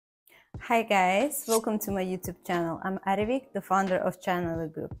Hi guys, welcome to my YouTube channel. I'm Arevik, the founder of Channel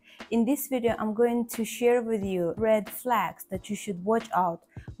Group. In this video, I'm going to share with you red flags that you should watch out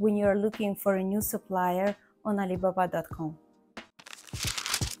when you're looking for a new supplier on Alibaba.com.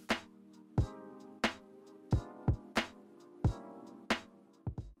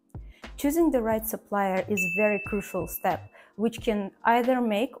 Choosing the right supplier is a very crucial step, which can either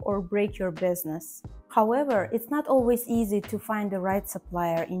make or break your business. However, it's not always easy to find the right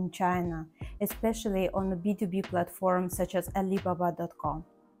supplier in China, especially on a B2B platform such as Alibaba.com.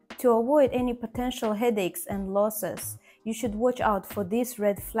 To avoid any potential headaches and losses, you should watch out for these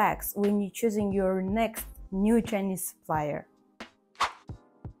red flags when you're choosing your next new Chinese supplier.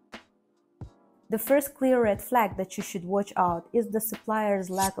 The first clear red flag that you should watch out is the supplier's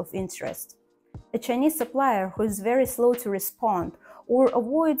lack of interest. A Chinese supplier who is very slow to respond or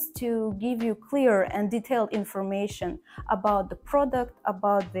avoids to give you clear and detailed information about the product,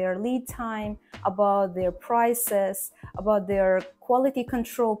 about their lead time, about their prices, about their quality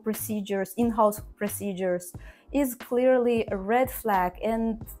control procedures, in-house procedures, is clearly a red flag,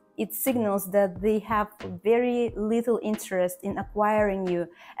 and it signals that they have very little interest in acquiring you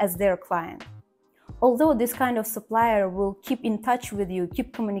as their client. Although this kind of supplier will keep in touch with you,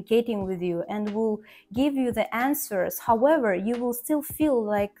 keep communicating with you, and will give you the answers, however, you will still feel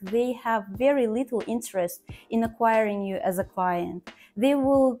like they have very little interest in acquiring you as a client. They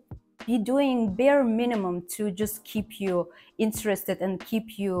will be doing bare minimum to just keep you interested and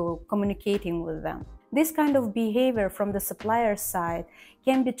keep you communicating with them. This kind of behavior from the supplier side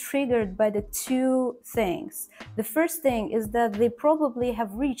can be triggered by the two things. The first thing is that they probably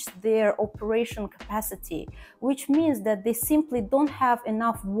have reached their operation capacity, which means that they simply don't have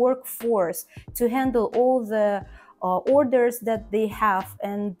enough workforce to handle all the orders that they have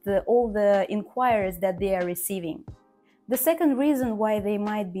and all the inquiries that they are receiving. The second reason why they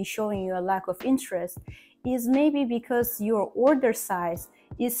might be showing you a lack of interest is maybe because your order size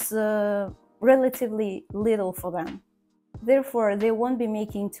is relatively little for them. Therefore, they won't be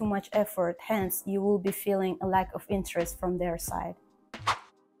making too much effort, hence you will be feeling a lack of interest from their side.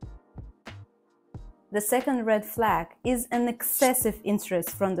 The second red flag is an excessive interest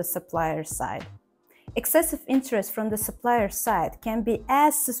from the supplier side. Excessive interest from the supplier side can be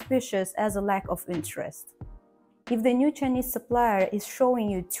as suspicious as a lack of interest. If the new Chinese supplier is showing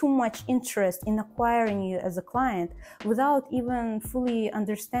you too much interest in acquiring you as a client without even fully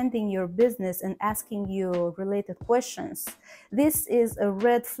understanding your business and asking you related questions, this is a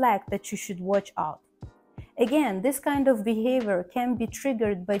red flag that you should watch out. Again, this kind of behavior can be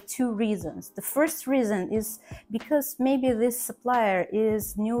triggered by two reasons. The first reason is because maybe this supplier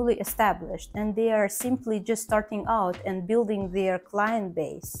is newly established and they are simply just starting out and building their client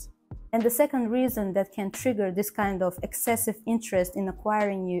base. And the second reason that can trigger this kind of excessive interest in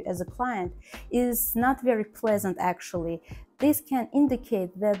acquiring you as a client is not very pleasant actually. This can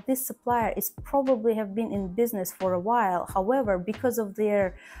indicate that this supplier is probably have been in business for a while. However, because of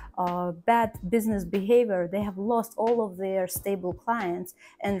their bad business behavior, they have lost all of their stable clients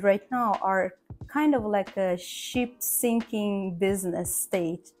and right now are kind of like a ship sinking business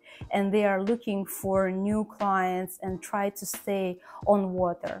state. And they are looking for new clients and try to stay on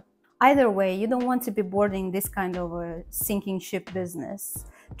water. Either way, you don't want to be boarding this kind of a sinking ship business.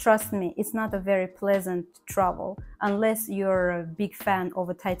 Trust me, it's not a very pleasant travel unless you're a big fan of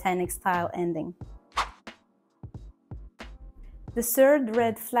a Titanic style ending. The third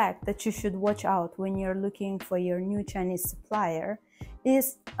red flag that you should watch out when you're looking for your new Chinese supplier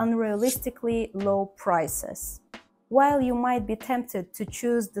is unrealistically low prices. While you might be tempted to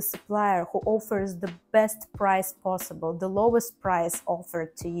choose the supplier who offers the best price possible, the lowest price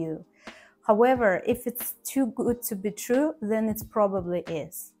offered to you, however, if it's too good to be true, then it probably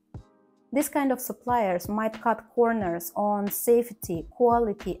is. This kind of suppliers might cut corners on safety,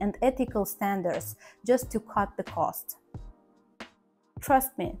 quality, and ethical standards just to cut the cost.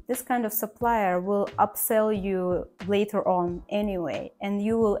 Trust me, this kind of supplier will upsell you later on anyway, and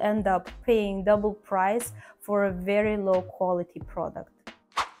you will end up paying double price for a very low quality product.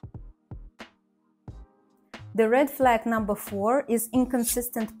 The red flag number 4 is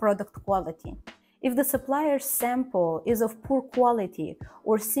inconsistent product quality. If the supplier's sample is of poor quality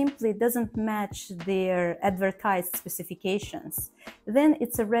or simply doesn't match their advertised specifications, then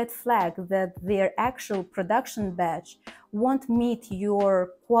it's a red flag that their actual production batch won't meet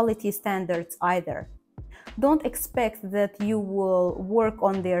your quality standards either. Don't expect that you will work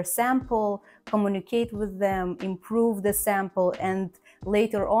on their sample, communicate with them, improve the sample, and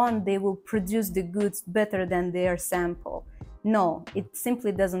later on they will produce the goods better than their sample. No, it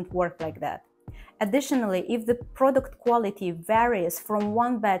simply doesn't work like that. Additionally, if the product quality varies from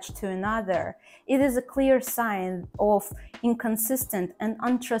one batch to another, it is a clear sign of inconsistent and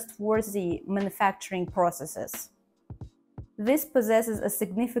untrustworthy manufacturing processes. This possesses a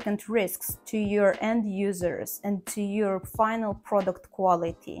significant risks to your end users and to your final product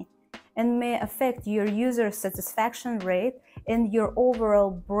quality, and may affect your user satisfaction rate and your overall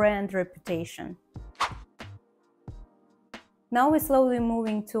brand reputation. Now we're slowly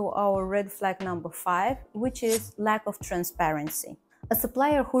moving to our red flag number 5, which is lack of transparency. A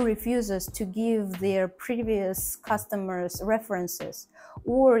supplier who refuses to give their previous customers references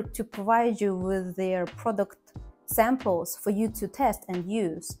or to provide you with their product samples for you to test and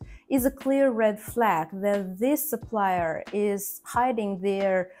use is a clear red flag that this supplier is hiding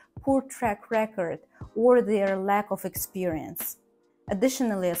their poor track record or their lack of experience.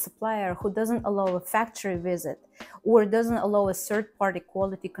 Additionally, a supplier who doesn't allow a factory visit or doesn't allow a third-party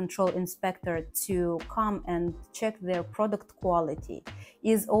quality control inspector to come and check their product quality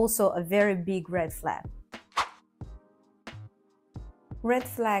is also a very big red flag. Red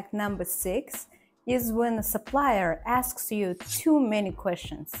flag number 6 is when a supplier asks you too many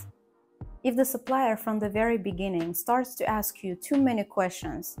questions. If the supplier from the very beginning starts to ask you too many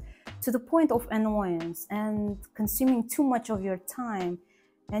questions to the point of annoyance and consuming too much of your time,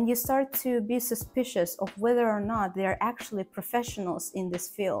 and you start to be suspicious of whether or not they are actually professionals in this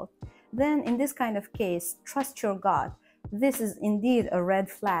field, then in this kind of case, trust your gut. This is indeed a red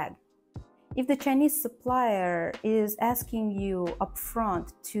flag. If the Chinese supplier is asking you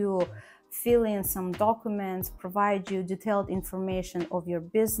upfront to fill in some documents, provide you detailed information of your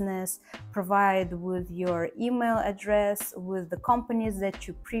business, provide with your email address, with the companies that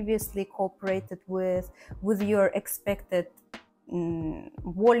you previously cooperated with your expected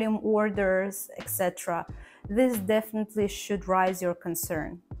volume orders, etc., this definitely should raise your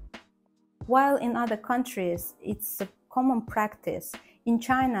concern. While in other countries it's a common practice, in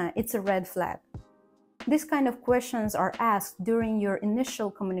China it's a red flag. These kind of questions are asked during your initial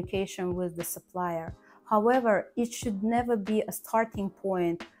communication with the supplier. However, it should never be a starting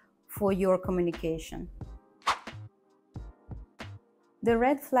point for your communication. The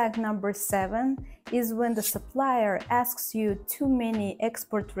red flag number 7 is when the supplier asks you too many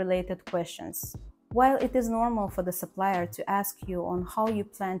export-related questions. While it is normal for the supplier to ask you on how you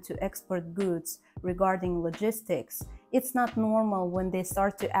plan to export goods regarding logistics, it's not normal when they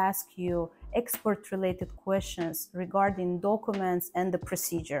start to ask you export-related questions regarding documents and the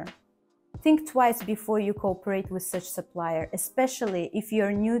procedure. Think twice before you cooperate with such supplier, especially if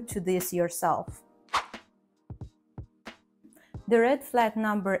you're new to this yourself. The red flag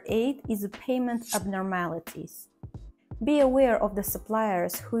number 8 is payment abnormalities. Be aware of the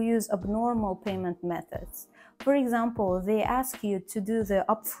suppliers who use abnormal payment methods. For example, they ask you to do the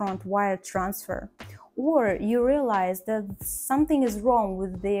upfront wire transfer, or you realize that something is wrong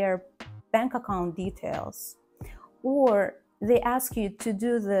with their bank account details, or they ask you to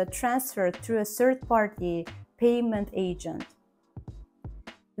do the transfer through a third-party payment agent.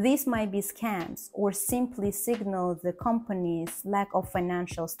 These might be scams or simply signal the company's lack of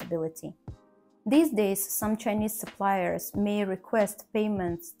financial stability. These days, some Chinese suppliers may request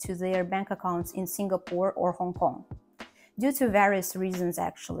payments to their bank accounts in Singapore or Hong Kong, due to various reasons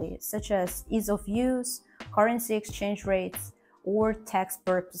actually, such as ease of use, currency exchange rates, or tax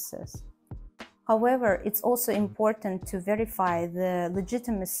purposes. However, it's also important to verify the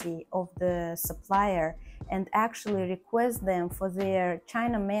legitimacy of the supplier and actually request them for their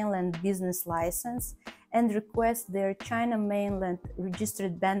China mainland business license and request their China mainland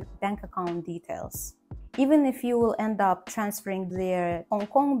registered bank account details. Even if you will end up transferring their Hong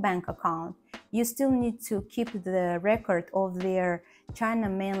Kong bank account, you still need to keep the record of their China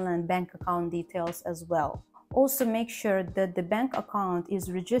mainland bank account details as well. Also make sure that the bank account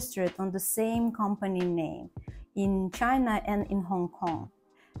is registered on the same company name in China and in Hong Kong.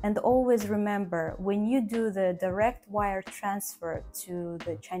 And always remember, when you do the direct wire transfer to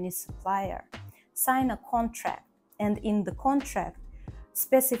the Chinese supplier, sign a contract, and in the contract,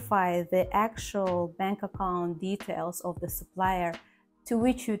 specify the actual bank account details of the supplier to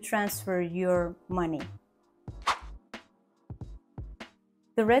which you transfer your money.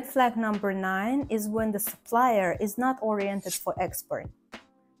 The red flag number 9 is when the supplier is not oriented for export.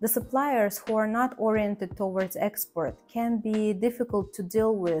 The suppliers who are not oriented towards export can be difficult to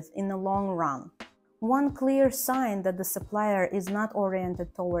deal with in the long run. One clear sign that the supplier is not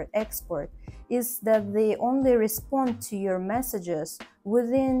oriented toward export is that they only respond to your messages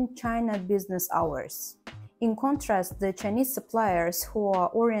within China business hours. In contrast, the Chinese suppliers who are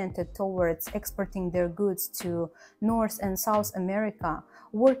oriented towards exporting their goods to North and South America,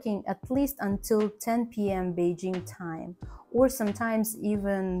 working at least until 10 p.m. Beijing time, or sometimes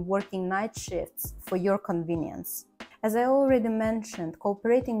even working night shifts for your convenience. As I already mentioned,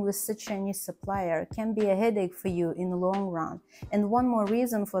 cooperating with such Chinese supplier can be a headache for you in the long run. And one more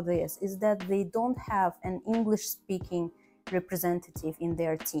reason for this is that they don't have an English-speaking representative in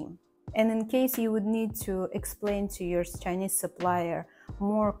their team. And in case you would need to explain to your Chinese supplier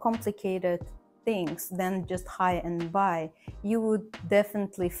more complicated things than just hire and buy, you would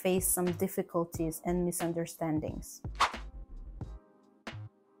definitely face some difficulties and misunderstandings.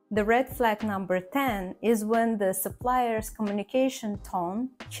 The red flag number 10 is when the supplier's communication tone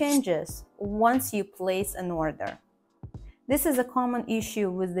changes once you place an order. This is a common issue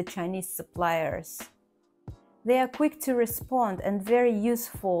with the Chinese suppliers. They are quick to respond and very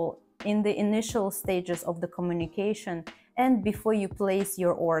useful in the initial stages of the communication and before you place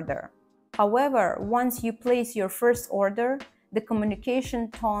your order. However, once you place your first order, the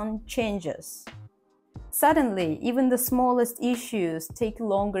communication tone changes. Suddenly, even the smallest issues take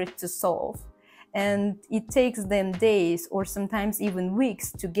longer to solve, and it takes them days or sometimes even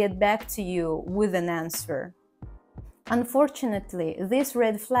weeks to get back to you with an answer. Unfortunately, this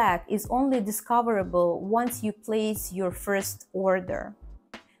red flag is only discoverable once you place your first order.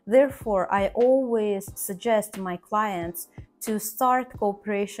 Therefore, I always suggest my clients to start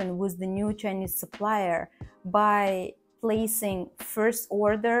cooperation with the new Chinese supplier by placing first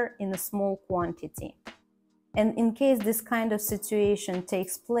order in a small quantity. And in case this kind of situation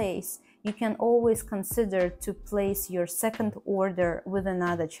takes place, you can always consider to place your second order with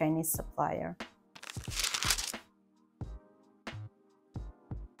another Chinese supplier.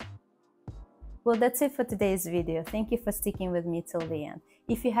 Well, that's it for today's video. Thank you for sticking with me till the end.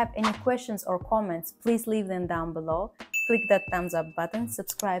 If you have any questions or comments, please leave them down below. Click that thumbs up button,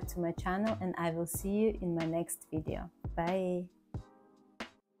 subscribe to my channel, and I will see you in my next video. Bye!